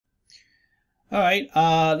All right,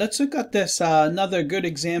 let's look at this another good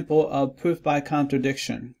example of proof by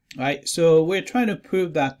contradiction. Right, so we're trying to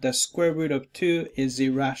prove that the square root of 2 is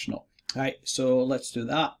irrational. Right, so let's do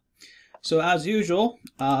that. So as usual,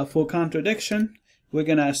 for contradiction, we're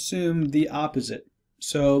going to assume the opposite.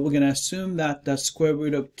 So we're going to assume that the square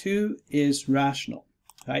root of 2 is rational.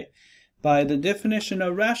 Right, by the definition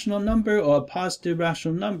of rational number or a positive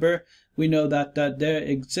rational number, we know that there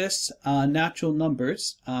exists natural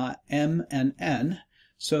numbers, m and n,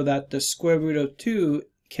 so that the square root of 2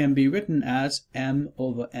 can be written as m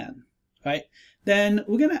over n. Right? Then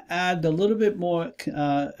we're going to add a little bit more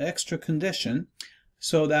extra condition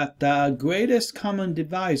so that the greatest common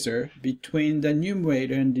divisor between the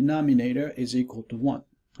numerator and denominator is equal to 1.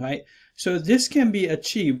 Right? So this can be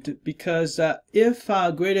achieved because if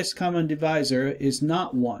greatest common divisor is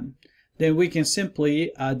not 1, then we can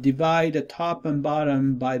simply divide the top and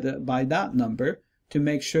bottom by that number to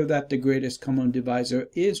make sure that the greatest common divisor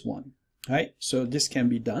is 1. Right? So this can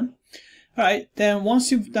be done. All right, then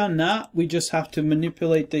once you've done that, we just have to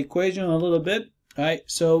manipulate the equation a little bit. Right?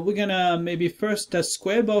 So we're gonna maybe first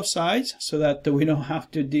square both sides so that we don't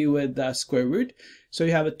have to deal with the square root. So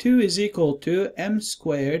you have a 2 is equal to m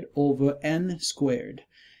squared over n squared.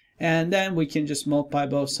 And then we can just multiply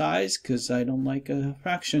both sides because I don't like a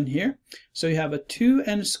fraction here. So you have a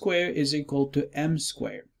 2n squared is equal to m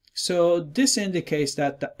squared. So this indicates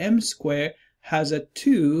that the m squared has a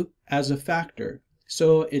 2 as a factor.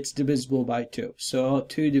 So it's divisible by 2. So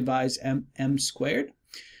 2 divides m squared.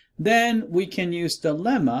 Then we can use the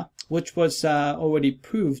lemma, which was already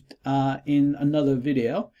proved in another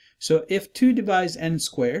video. So if 2 divides n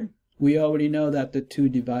squared, we already know that the 2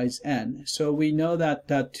 divides n. So we know that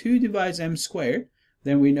the 2 divides m squared,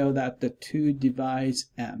 then we know that the 2 divides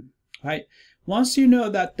m. Right? Once you know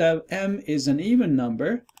that the m is an even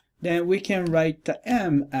number, then we can write the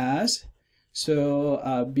m as,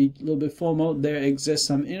 so be a little bit formal, there exists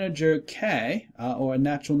some integer k, or a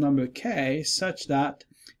natural number k, such that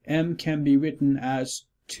m can be written as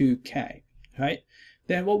 2k. Right?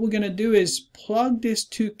 Then what we're going to do is plug this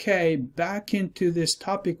 2k back into this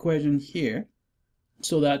top equation here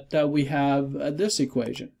so that we have this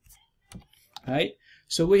equation. Right?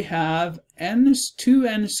 So we have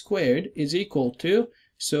 2n squared is equal to,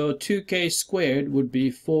 so 2k squared would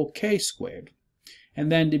be 4k squared.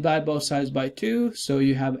 And then divide both sides by 2, so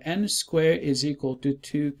you have n squared is equal to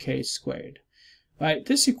 2k squared. Right?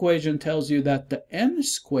 This equation tells you that the n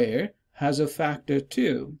squared has a factor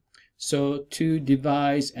 2. So 2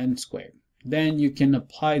 divides n squared. Then you can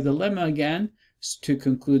apply the lemma again to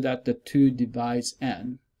conclude that the 2 divides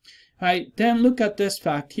n. Right, then look at this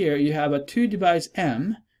fact here. You have a 2 divides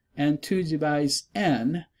m and 2 divides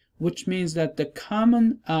n, which means that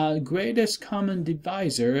the greatest common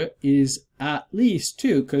divisor is at least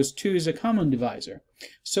 2, because 2 is a common divisor.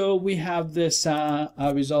 So we have this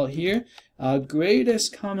result here.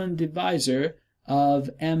 Greatest common divisor of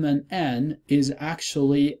m and n is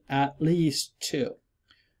actually at least 2,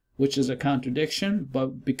 which is a contradiction,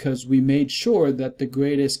 but because we made sure that the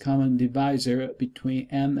greatest common divisor between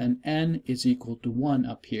m and n is equal to 1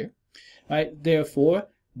 up here. Right? Therefore,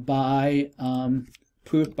 by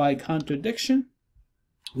proof by contradiction,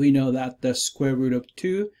 we know that the square root of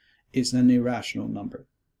 2 is an irrational number.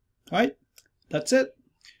 All right? That's it.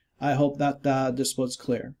 I hope that this was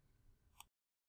clear.